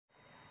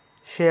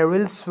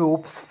Sheryl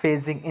Swoopes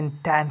facing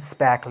intense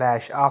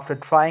backlash after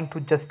trying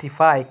to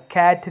justify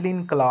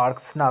Caitilin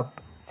Clark's snub.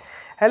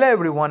 Hello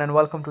everyone and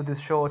welcome to this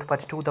short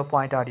but to the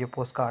point audio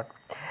postcard.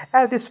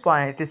 At this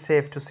point, it is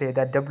safe to say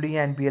that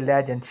WNBA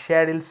legend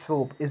Sheryl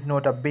Swoopes is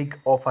not a big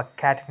of a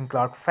Caitilin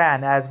Clark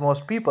fan as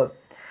most people.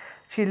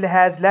 She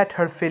has let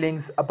her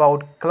feelings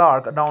about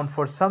Clark down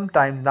for some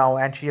time now,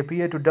 and she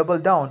appeared to double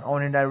down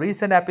on in a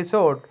recent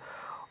episode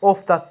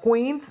of the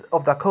Queens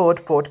of the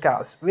Court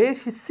podcast, where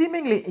she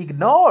seemingly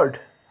ignored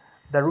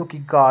the rookie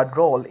guard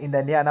role in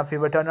the Indiana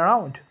Fever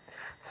turnaround.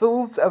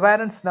 Swoopes'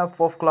 apparent snub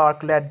of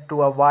Clark led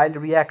to a wild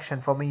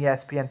reaction from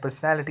ESPN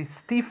personality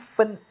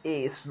Stephen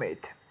A.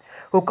 Smith,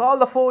 who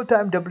called the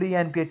four-time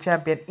WNBA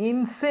champion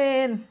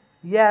insane,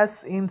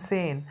 yes,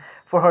 insane,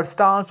 for her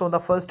stance on the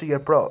first-year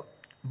pro.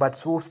 But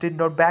Swoopes did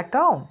not back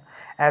down,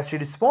 as she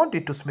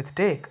responded to Smith's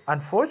take.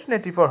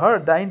 Unfortunately for her,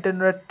 the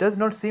internet does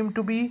not seem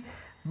to be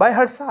by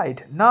her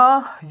side.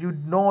 Nah, you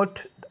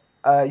not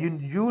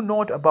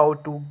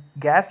about to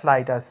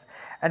gaslight us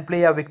and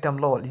play a victim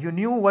role. You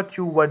knew what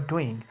you were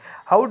doing.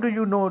 How do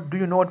you know? Do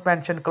you not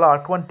mention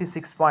Clark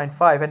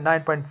 26.5 and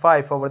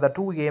 9.5 over the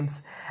two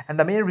games, and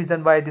the main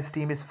reason why this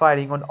team is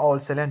firing on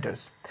all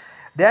cylinders?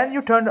 Then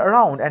you turned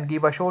around and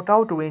give a shout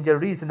out to Angel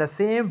Reese in the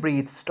same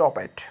breath. Stop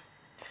it.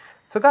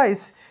 So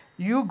guys,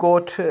 you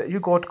got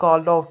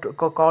called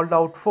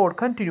out for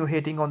continue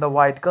hating on the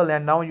white girl,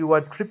 and now you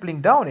are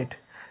tripling down it,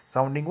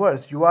 sounding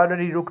worse. You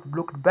already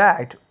looked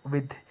bad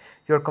with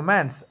your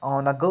comments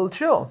on a girl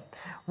show.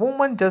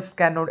 Women just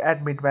cannot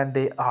admit when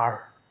they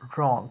are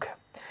wrong.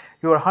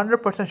 You are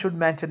 100% should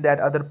mention that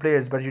other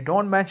players, but you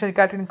don't mention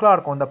Caitlin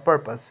Clark on the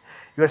purpose.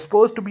 You are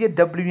supposed to be a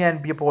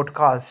WNBA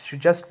podcast. You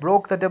just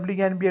broke the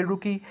WNBA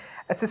rookie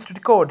assist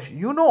record.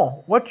 You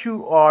know what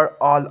you are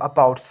all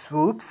about,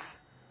 Swoopes.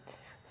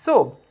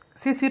 So,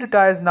 CC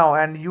retires now,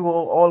 and you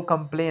all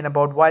complain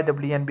about why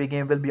WNBA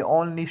game will be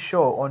only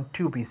show on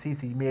Tubi.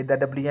 CC made the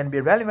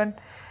WNBA relevant.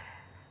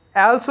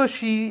 Also,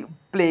 she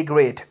play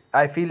great.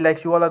 I feel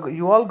like you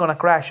all gonna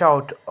crash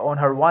out on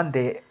her one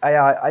day.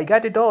 I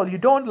get it all. You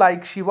don't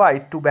like she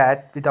white, too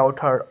bad. Without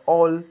her,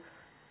 all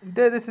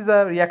this is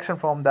a reaction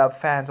from the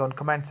fans on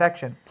comment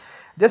section.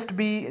 Just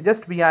be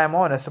I am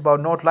honest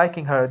about not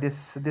liking her.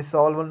 This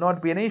all will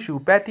not be an issue.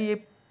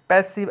 Petty,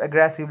 passive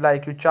aggressive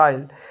like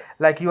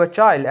you a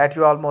child at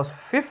you almost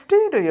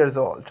 15 years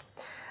old.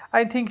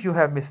 I think you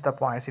have missed the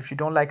points. If you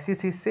don't like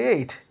CC,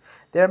 say it.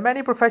 There are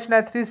many professional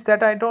athletes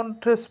that I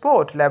don't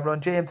sport. LeBron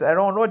James,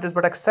 Aaron Rodgers,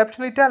 but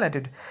exceptionally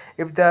talented.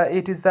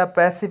 It is the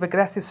passive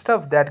aggressive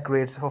stuff that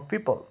grades for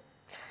people.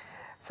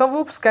 Some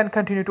whoops can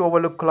continue to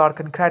overlook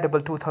Clark's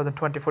incredible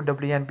 2024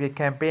 WNBA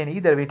campaign.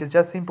 Either way, it is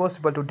just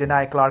impossible to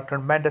deny Clark's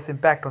tremendous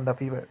impact on the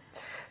Fever.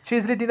 She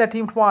is leading the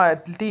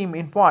team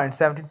in points,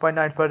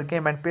 17.9 per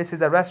game, and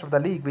paces the rest of the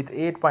league with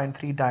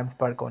 8.3 times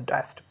per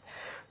contest.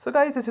 So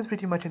guys, this is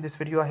pretty much in this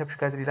video. I hope you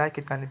guys really like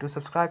it. Kindly do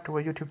subscribe to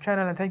our YouTube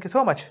channel, and thank you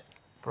so much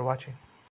for watching.